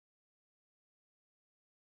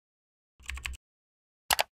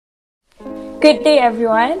Good day,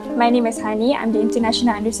 everyone. My name is Hani. I'm the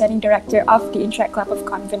International Understanding Director of the Interact Club of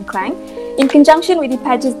Convent Klang. In conjunction with the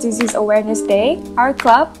Paget Disease Awareness Day, our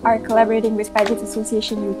club are collaborating with Paget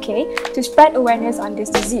Association UK to spread awareness on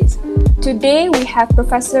this disease. Today, we have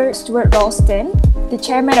Professor Stuart Ralston, the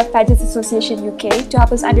Chairman of Paget Association UK, to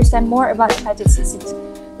help us understand more about the Paget disease.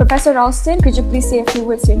 Professor Ralston, could you please say a few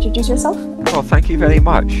words to introduce yourself? Well, thank you very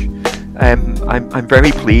much. I'm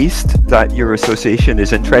very pleased that your association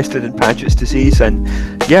is interested in Paget's disease, and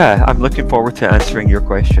yeah, I'm looking forward to answering your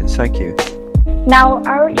questions. Thank you. Now,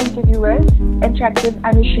 our interviewers, Interactive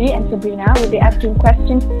Anushri and Sabrina, will be asking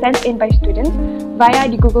questions sent in by students via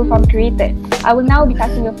the Google form created. I will now be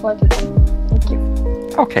passing the floor to them. Thank you.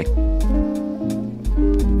 Okay.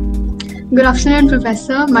 Good afternoon,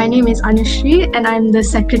 Professor. My name is Anushri and I'm the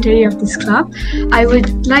secretary of this club. I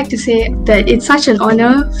would like to say that it's such an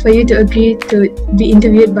honor for you to agree to be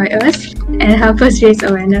interviewed by us and help us raise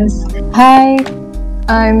awareness. Hi,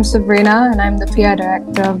 I'm Sabrina and I'm the PR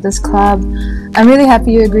director of this club. I'm really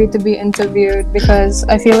happy you agreed to be interviewed because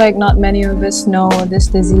I feel like not many of us know this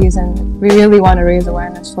disease and we really want to raise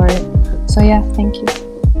awareness for it. So yeah, thank you.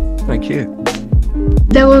 Thank you.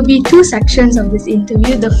 There will be two sections of this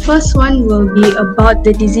interview. The first one will be about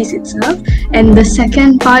the disease itself, and the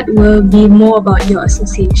second part will be more about your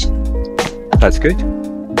association. That's good.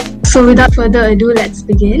 So without further ado, let's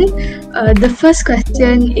begin. The first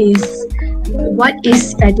question is, what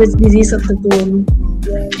is Paget's disease of the bone?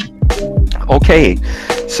 Okay,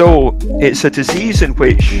 so it's a disease in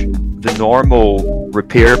which the normal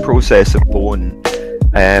repair process of bone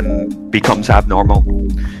becomes abnormal.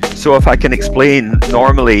 So if I can explain,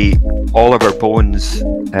 normally all of our bones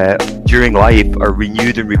during life are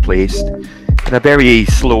renewed and replaced in a very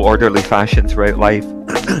slow, orderly fashion throughout life.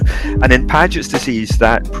 And in Paget's disease,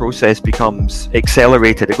 that process becomes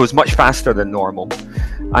accelerated. It goes much faster than normal,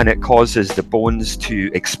 and it causes the bones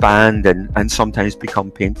to expand and sometimes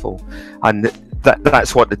become painful. And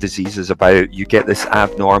that's what the disease is about. You get this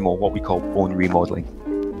abnormal, what we call bone remodeling.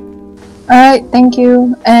 Alright, thank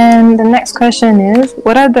you. And the next question is,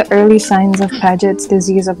 what are the early signs of Paget's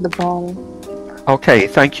disease of the bone? Okay,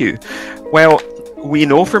 thank you. Well, we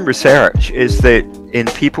know from research is that in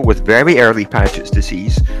people with very early Paget's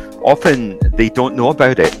disease, often they don't know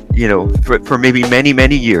about it, you know, for maybe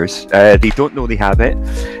many years. They don't know they have it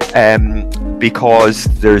because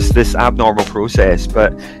there's this abnormal process,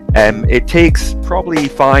 but it takes probably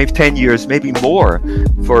 5-10 years, maybe more,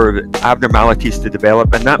 for abnormalities to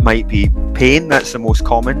develop, and that might be pain. That's the most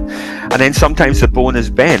common. And then sometimes the bone is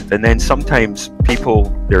bent, and then sometimes people,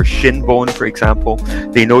 their shin bone, for example,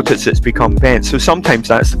 they notice it's become bent. So sometimes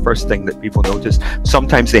that's the first thing that people notice.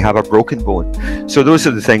 Sometimes they have a broken bone. So those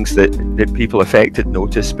are the things that people affected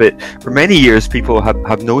notice. But for many years, people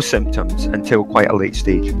have no symptoms until quite a late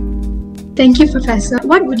stage. Thank you, Professor.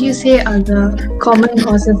 What would you say are the common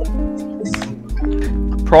causes of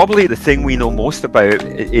disease? Probably the thing we know most about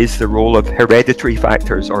is the role of hereditary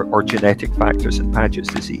factors or genetic factors in Paget's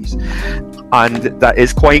disease. And that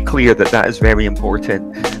is quite clear that is very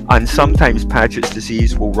important. And sometimes Paget's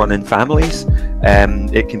disease will run in families.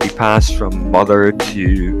 It can be passed from mother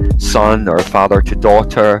to son or father to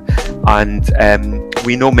daughter. And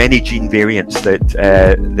we know many gene variants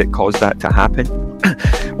that cause that to happen.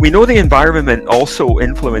 We know the environment also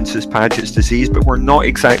influences Paget's disease, but we're not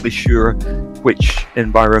exactly sure which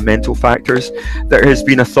environmental factors. There has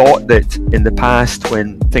been a thought that in the past,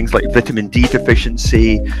 when things like vitamin D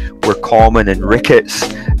deficiency were common in rickets,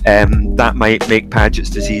 that might make Paget's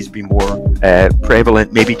disease be more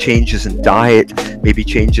prevalent. Maybe changes in diet, maybe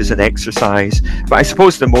changes in exercise. But I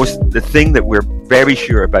suppose the thing that we're very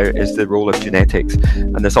sure about is the role of genetics,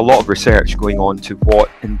 and there's a lot of research going on to what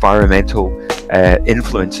environmental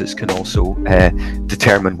influences can also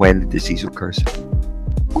determine when the disease occurs.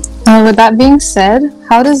 With that being said,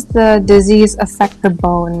 how does the disease affect the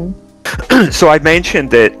bone? So I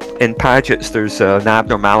mentioned that in Paget's there's an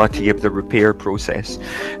abnormality of the repair process.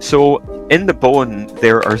 So in the bone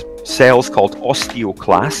there are cells called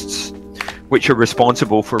osteoclasts, which are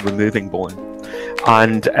responsible for removing bone.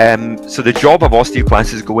 And so the job of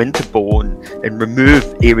osteoclasts is go into bone and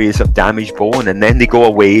remove areas of damaged bone, and then they go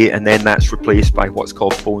away, and then that's replaced by what's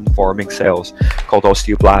called bone forming cells called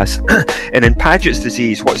osteoblasts. And in Paget's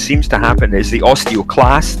disease, what seems to happen is the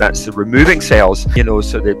osteoclasts, that's the removing cells, you know,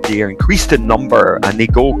 so that they are increased in number and they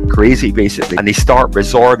go crazy basically, and they start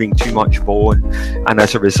resorbing too much bone, and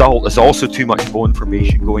as a result there's also too much bone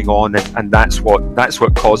formation going on, and that's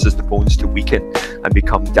what causes the bones to weaken and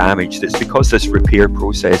become damaged. It's because this repair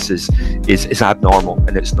process is abnormal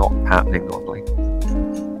and it's not happening normally.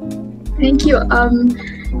 Thank you.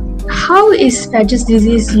 How is Paget's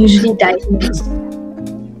disease usually diagnosed?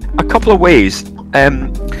 A couple of ways.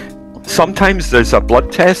 Sometimes there's a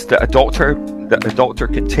blood test that a doctor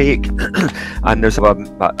can take, and there's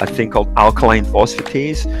a thing called alkaline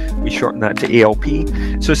phosphatase. We shorten that to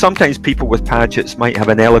ALP. So sometimes people with Paget's might have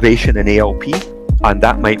an elevation in ALP, and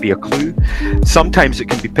that might be a clue. Sometimes it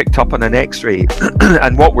can be picked up on an X-ray,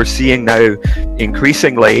 and what we're seeing now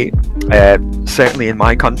increasingly, certainly in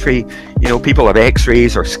my country, people have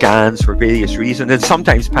X-rays or scans for various reasons, and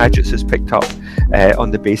sometimes Paget's is picked up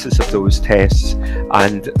on the basis of those tests,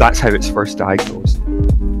 and that's how it's first diagnosed.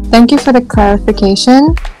 Thank you for the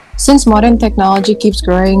clarification. Since modern technology keeps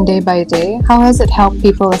growing day by day, how has it helped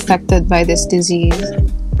people affected by this disease?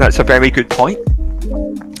 That's a very good point.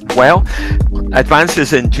 Well,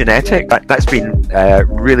 advances in genetics, that's been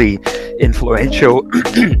really influential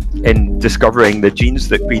in discovering the genes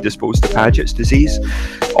that predispose to Paget's disease.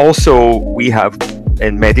 Also, we have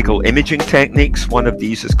in medical imaging techniques, one of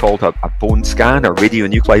these is called a bone scan, or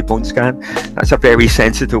radionuclide bone scan. That's a very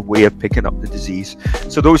sensitive way of picking up the disease.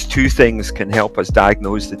 So those two things can help us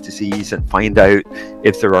diagnose the disease and find out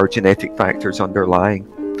if there are genetic factors underlying.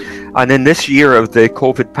 And in this year of the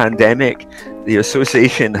COVID pandemic, the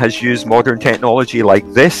association has used modern technology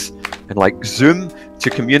like this and like Zoom to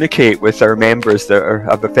communicate with our members that are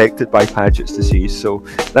affected by Paget's disease. So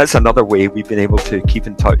that's another way we've been able to keep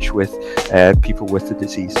in touch with people with the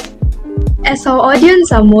disease. As our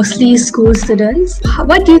audience are mostly school students,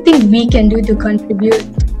 what do you think we can do to contribute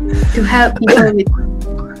to help people with?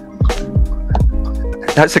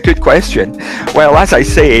 That's a good question. Well, as I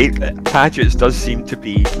say, Paget's does seem to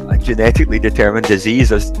be a genetically determined disease.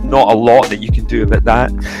 There's not a lot that you can do about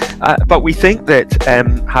that. But we think that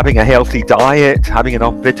having a healthy diet, having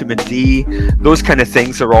enough vitamin D, those kind of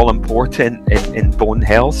things are all important in bone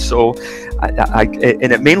health. So,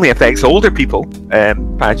 and it mainly affects older people.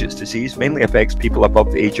 Paget's disease mainly affects people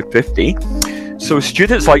above the age of 50. So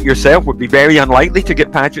students like yourself would be very unlikely to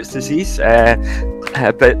get Paget's disease.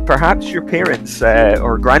 But perhaps your parents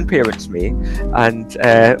or grandparents may, and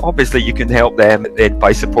obviously you can help them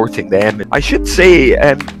by supporting them. I should say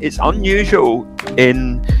it's unusual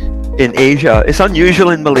in Asia. It's unusual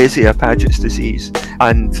in Malaysia, Paget's disease,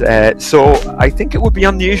 and so I think it would be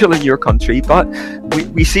unusual in your country, but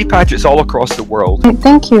we see Paget's all across the world.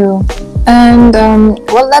 Thank you. And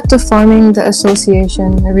what led to forming the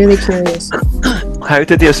association? I'm really curious. How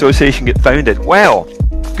did the association get founded? Well,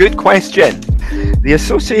 good question. The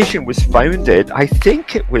association was founded, I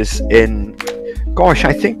think it was in,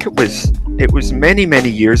 I think it was many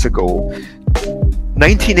years ago.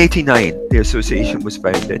 1989, the association was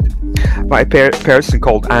founded by a person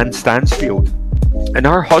called Anne Stansfield, and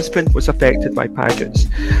her husband was affected by Paget's,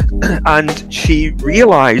 and she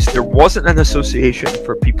realized there wasn't an association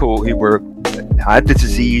for people who had the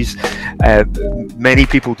disease. Many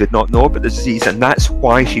people did not know about the disease, and that's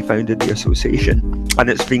why she founded the association, and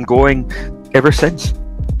it's been going ever since.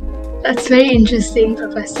 That's very interesting,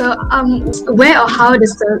 Professor. Where or how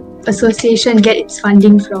does the association get its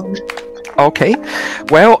funding from? Okay,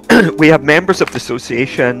 well, we have members of the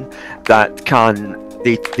association that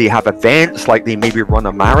they have events, like they maybe run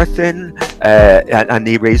a marathon and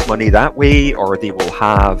they raise money that way, or they will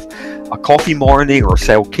have a coffee morning or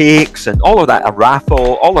sell cakes and all of that, a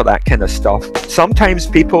raffle, all of that kind of stuff. Sometimes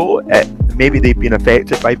people, maybe they've been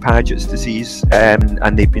affected by Paget's disease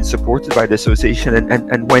and they've been supported by the association,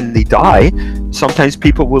 and when they die, sometimes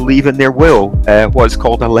people will leave in their will what's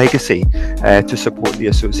called a legacy to support the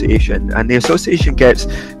association, and the association gets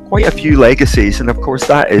quite a few legacies. And of course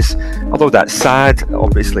that is, although that's sad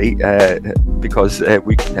obviously, because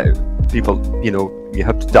people, you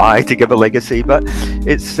have to die to give a legacy, but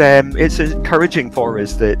it's encouraging for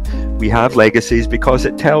us that we have legacies, because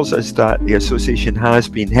it tells us that the association has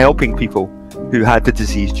been helping people who had the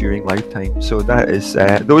disease during lifetime. So that is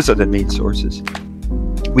those are the main sources.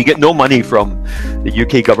 We get no money from the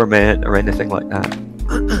UK government or anything like that,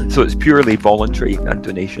 so it's purely voluntary and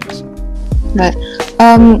donations. But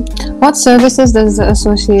what services does the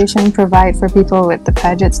association provide for people with the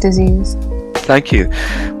Paget's disease? Thank you.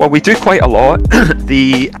 Well, we do quite a lot.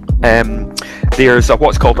 There's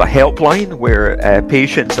what's called a helpline, where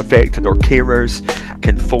patients affected or carers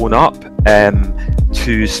can phone up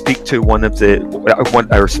to speak to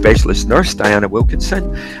our specialist nurse, Diana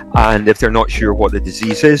Wilkinson, and if they're not sure what the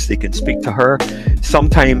disease is, they can speak to her.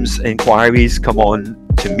 Sometimes inquiries come on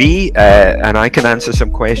to me, and I can answer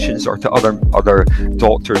some questions, or to other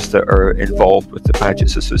doctors that are involved with the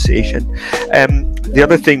Paget's Association. The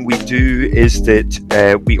other thing we do is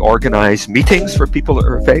that we organise meetings for people that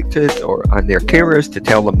are affected and their carers, to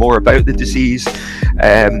tell them more about the disease.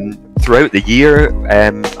 throughout the year,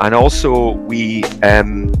 and also we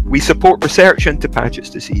support research into Paget's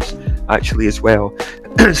disease actually as well.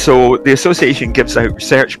 So the association gives out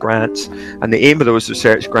research grants, and the aim of those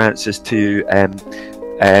research grants is to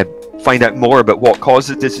find out more about what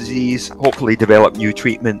causes the disease, hopefully develop new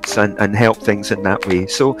treatments and help things in that way.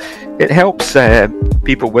 So it helps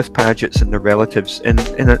people with Paget's and their relatives in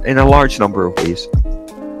a large number of ways.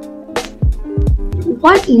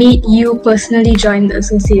 What made you personally join the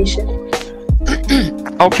association?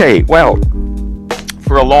 Okay, well,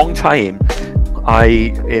 for a long time,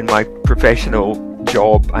 in my professional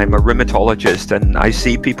job, I'm a rheumatologist, and I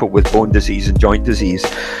see people with bone disease and joint disease.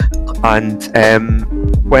 And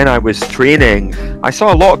when I was training, I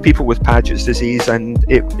saw a lot of people with Paget's disease, and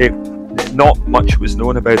not much was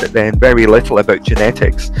known about it then, very little about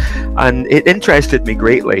genetics, and it interested me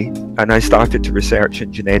greatly, and I started to research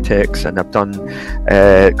in genetics, and I've done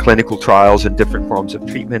clinical trials and different forms of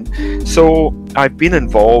treatment. So I've been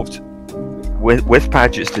involved with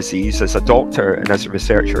Paget's disease as a doctor and as a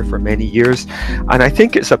researcher for many years, and I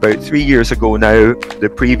think it's about 3 years ago now, the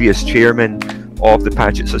previous chairman of the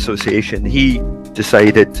Paget's Association, he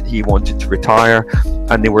decided he wanted to retire,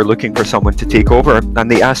 and they were looking for someone to take over,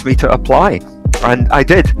 and they asked me to apply, and I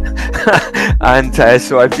did. And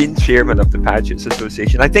so I've been chairman of the Paget's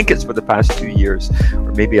Association. I think it's for the past 2 years,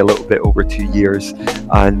 or maybe a little bit over 2 years,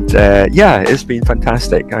 and yeah, it's been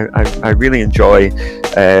fantastic. I really enjoy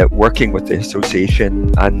working with the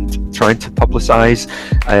association and trying to publicize,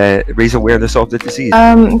 raise awareness of the disease.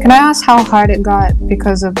 Can I ask how hard it got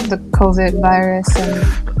because of the COVID virus and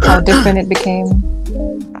how different it became?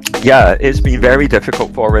 Yeah, it's been very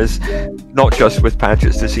difficult for us, not just with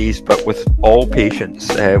Paget's disease, but with all patients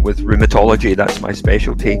with rheumatology. That's my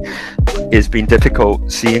specialty. It's been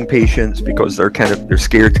difficult seeing patients because they're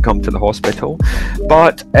scared to come to the hospital.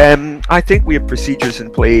 But I think we have procedures in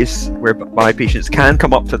place whereby patients can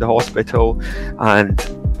come up to the hospital, and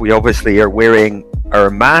we obviously are wearing our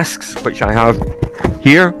masks, which I have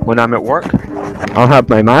here when I'm at work. I'll have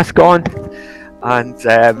my mask on.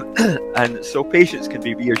 And so patients can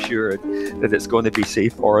be reassured that it's going to be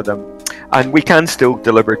safe for them, and we can still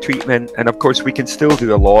deliver treatment, and of course we can still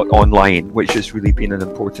do a lot online, which has really been an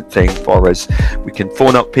important thing for us. We can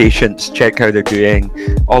phone up patients, check how they're doing,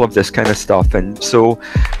 all of this kind of stuff, and so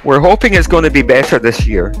we're hoping it's going to be better this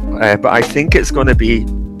year, but I think it's going to be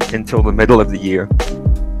until the middle of the year.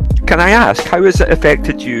 Can I ask, how has it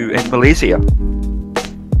affected you in Malaysia,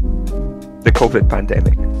 the COVID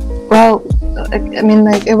pandemic? Well, I mean,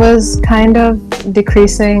 like, it was kind of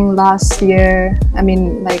decreasing last year. I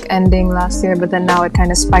mean, like, ending last year, but then now it kind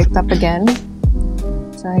of spiked up again.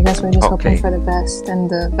 So I guess we're just hoping for the best and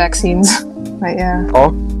the vaccines. But yeah.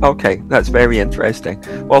 Oh, okay. That's very interesting.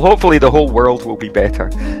 Well, hopefully the whole world will be better.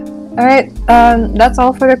 All right. That's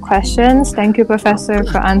all for the questions. Thank you, Professor,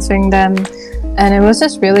 for answering them. And it was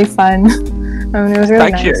just really fun. I mean, it was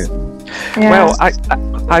really nice. Thank you. Yeah. Well,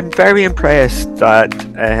 I'm very impressed that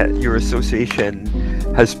your association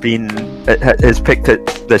has picked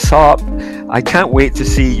this up. I can't wait to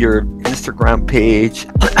see your Instagram page.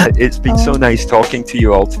 It's been so nice talking to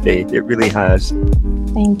you all today. It really has.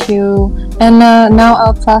 Thank you. And now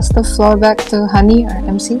I'll pass the floor back to Hani, our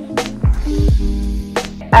MC.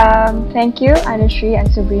 Thank you, Anushri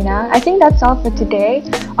and Sabrina. I think that's all for today.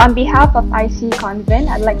 On behalf of IC Convent,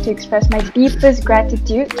 I'd like to express my deepest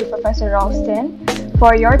gratitude to Professor Ralston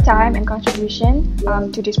for your time and contribution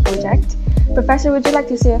to this project. Professor, would you like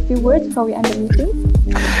to say a few words before we end the meeting?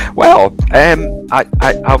 Well,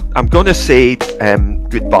 I'm going to say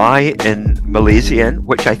goodbye in Malaysian,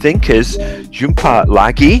 which I think is Jumpa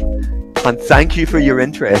lagi, and thank you for your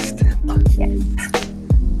interest. Yes.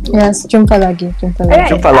 Yes, jumpa lagi. Jumpa lagi.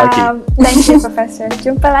 Right, jumpa lagi. Thank you, Professor.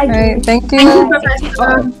 Jumpa lagi. Right, thank you. Thank you,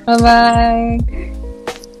 Professor. Bye-bye.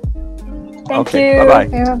 Thank Okay, you. bye-bye.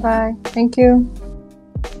 Okay, bye-bye. Thank you.